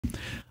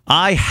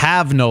I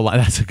have no life.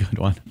 That's a good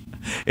one.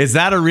 Is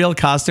that a real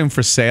costume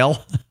for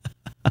sale?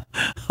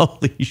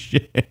 Holy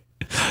shit.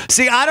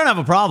 See, I don't have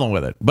a problem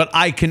with it, but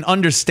I can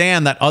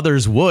understand that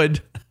others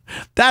would.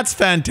 That's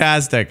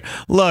fantastic.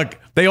 Look,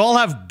 they all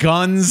have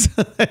guns.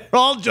 They're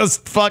all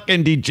just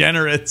fucking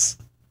degenerates.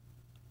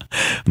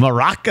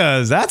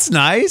 Maracas, that's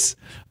nice.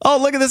 Oh,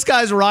 look at this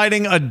guy's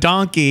riding a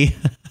donkey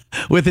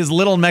with his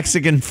little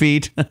Mexican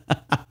feet.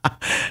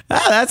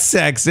 That's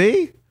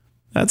sexy.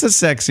 That's a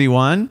sexy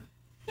one.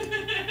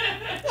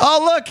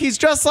 Oh, look, he's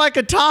dressed like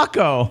a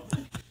taco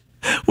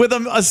with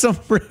a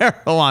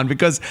sombrero on,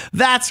 because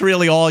that's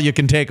really all you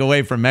can take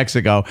away from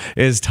Mexico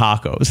is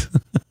tacos.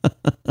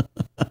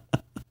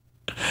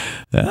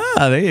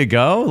 There you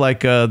go.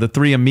 Like the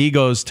Three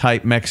Amigos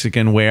type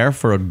Mexican wear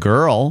for a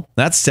girl.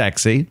 That's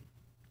sexy.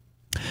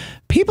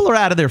 People are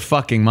out of their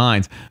fucking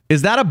minds.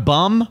 Is that a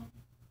bum?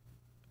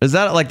 Is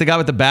that like the guy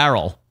with the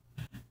barrel?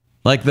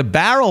 Like the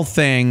barrel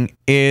thing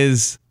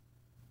is,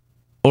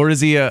 or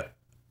is he a,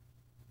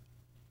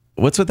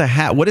 what's with the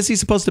hat? What is he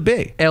supposed to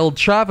be? El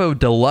Chavo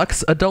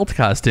Deluxe adult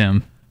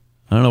costume.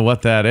 I don't know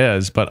what that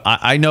is, but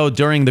I know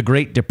during the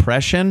Great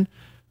Depression,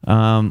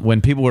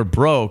 when people were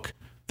broke,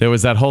 there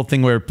was that whole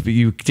thing where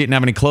you didn't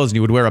have any clothes and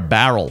you would wear a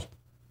barrel.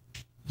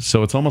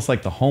 So it's almost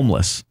like the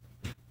homeless.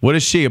 What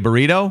is she, a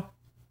burrito?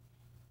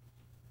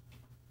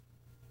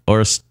 Or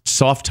a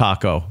soft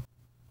taco?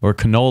 Or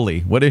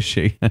cannoli? What is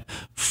she?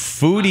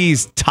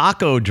 Foodie's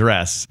taco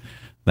dress.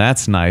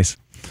 That's nice.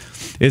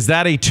 Is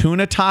that a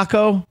tuna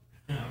taco?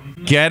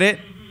 Get it?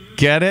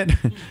 Get it?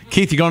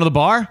 Keith, you going to the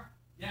bar?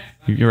 Yes.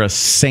 You're a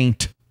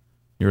saint.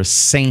 You're a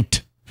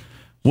saint.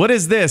 What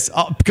is this?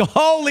 Oh,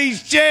 holy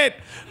shit.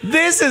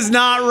 This is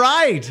not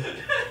right.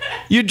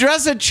 You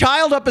dress a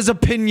child up as a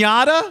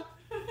piñata?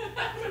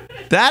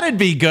 That'd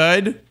be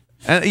good.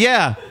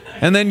 Yeah.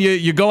 And then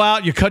you go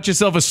out, you cut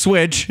yourself a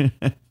switch.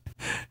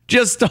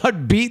 Just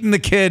start beating the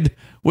kid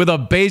with a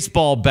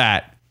baseball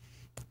bat.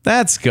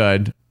 That's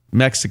good.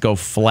 Mexico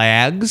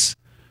flags.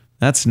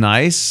 That's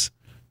nice.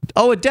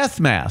 Oh, a death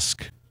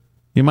mask.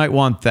 You might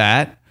want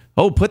that.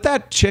 Oh, put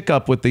that chick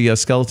up with the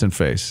skeleton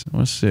face.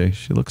 Let's see.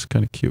 She looks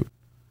kind of cute.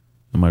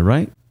 Am I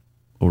right?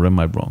 Or am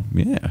I wrong?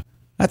 Yeah.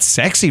 That's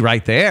sexy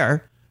right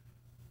there.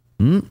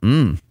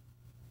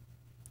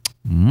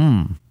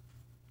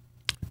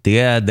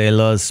 Dia de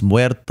los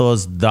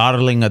Muertos,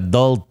 darling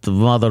adult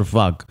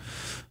motherfucker.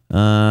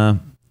 All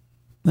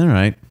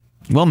right.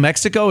 Well,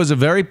 Mexico is a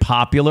very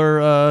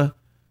popular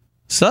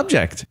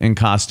subject in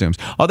costumes.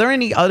 Are there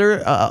any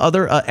other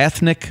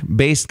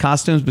ethnic-based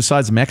costumes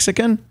besides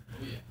Mexican?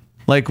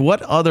 Like,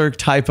 what other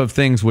type of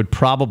things would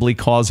probably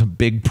cause a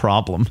big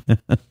problem?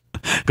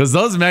 Because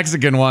those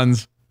Mexican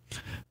ones,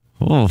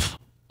 oof,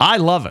 I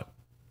love it.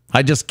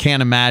 I just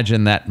can't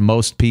imagine that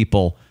most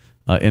people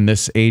in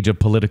this age of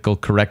political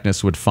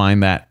correctness would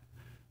find that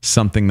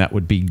something that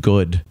would be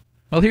good.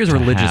 Well, here's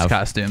religious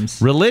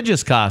costumes.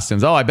 Religious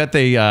costumes. Oh, I bet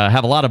they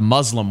have a lot of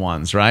Muslim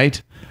ones,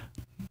 right?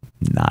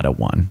 Not a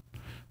one.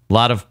 A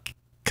lot of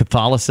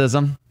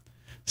Catholicism.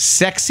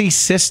 Sexy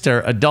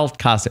sister adult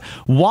costume.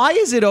 Why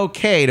is it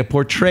okay to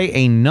portray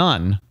a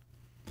nun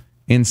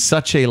in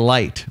such a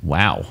light?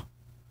 Wow.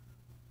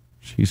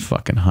 She's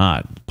fucking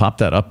hot. Pop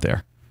that up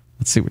there.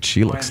 Let's see what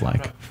she looks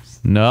like.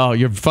 No,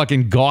 you're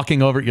fucking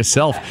gawking over it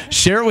yourself.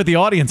 Share it with the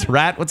audience,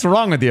 Rat. What's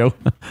wrong with you?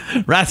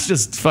 Rat's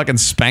just fucking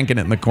spanking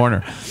it in the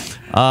corner.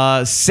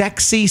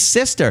 Sexy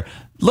sister.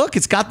 Look,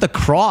 it's got the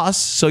cross,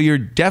 so you're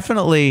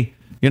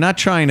not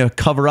trying to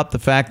cover up the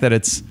fact that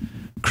it's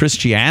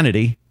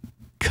Christianity,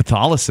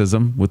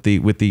 Catholicism with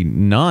the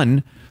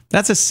nun.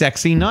 That's a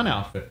sexy nun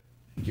outfit.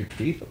 Your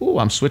teeth. Ooh,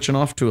 I'm switching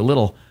off to a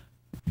little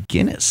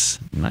Guinness.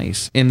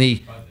 Nice. In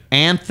the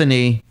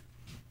Anthony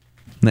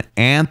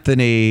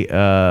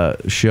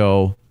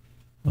show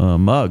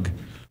mug.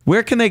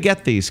 Where can they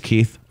get these,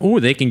 Keith? Oh,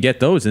 they can get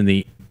those in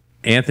the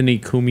Anthony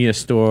Cumia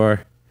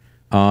store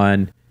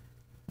on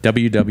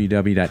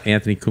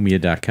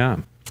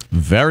www.anthonycumia.com.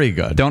 Very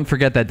good. Don't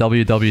forget that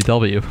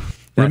www.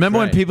 Remember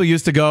when people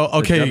used to go,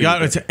 okay, you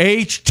got it's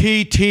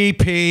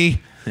HTTP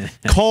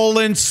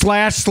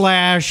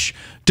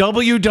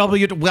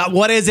 ://www.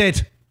 What is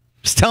it?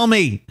 Just tell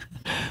me.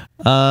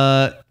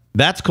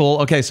 That's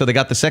cool. Okay, so they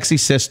got the sexy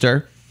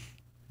sister,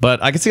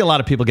 but I can see a lot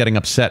of people getting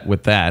upset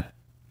with that.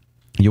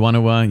 You want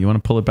to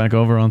pull it back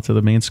over onto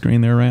the main screen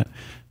there, Rat?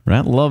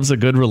 Rat loves a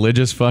good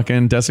religious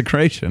fucking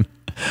desecration.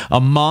 A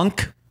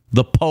monk,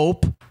 the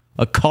Pope,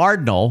 a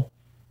cardinal,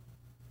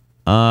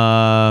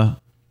 an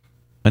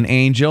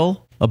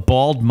angel, a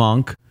bald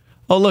monk.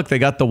 Oh, look, they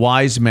got the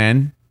wise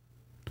men.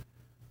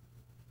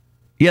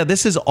 Yeah,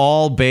 this is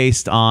all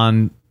based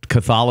on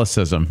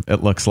Catholicism,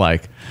 it looks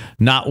like.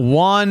 Not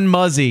one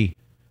muzzy.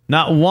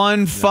 Not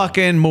one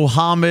fucking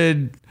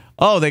Muhammad.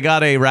 Oh, they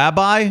got a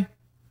rabbi?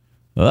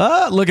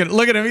 Look at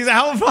him. He's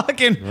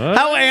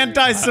how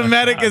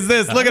anti-Semitic is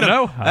this? Look at him. I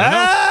don't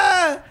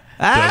know.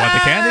 Do I want the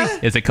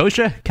candy? Is it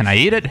kosher? Can I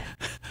eat it?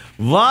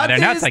 What Are there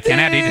nuts? is I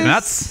cannot eat this?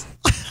 nuts.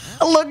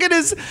 Look at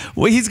his.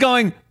 Well, he's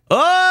going.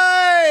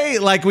 Oi!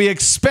 Like we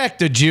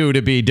expect a Jew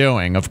to be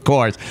doing, of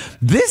course.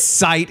 This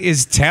site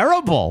is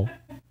terrible.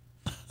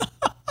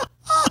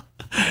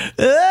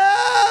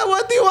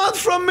 What do you want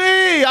from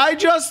me? I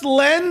just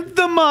lend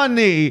the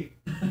money.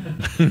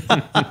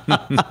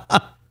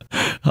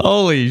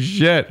 Holy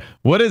shit.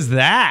 What is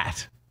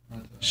that?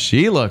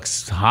 She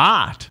looks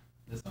hot.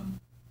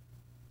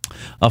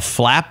 A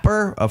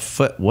flapper? A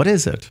foot? What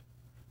is it?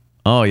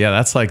 Oh, yeah,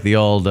 that's like the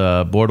old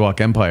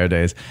Boardwalk Empire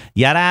days.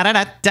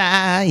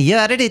 Yada-da-da-da,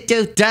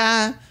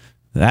 yada-da-da-da.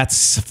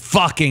 That's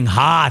fucking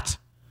hot.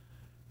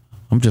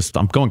 I'm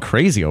going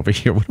crazy over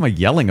here. What am I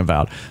yelling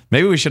about?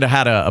 Maybe we should have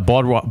had a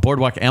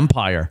Boardwalk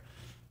Empire.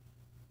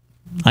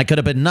 I could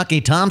have been Nucky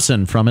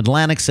Thompson from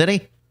Atlantic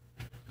City.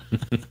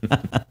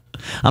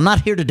 I'm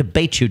not here to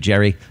debate you,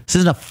 Jerry. This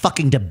isn't a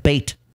fucking debate.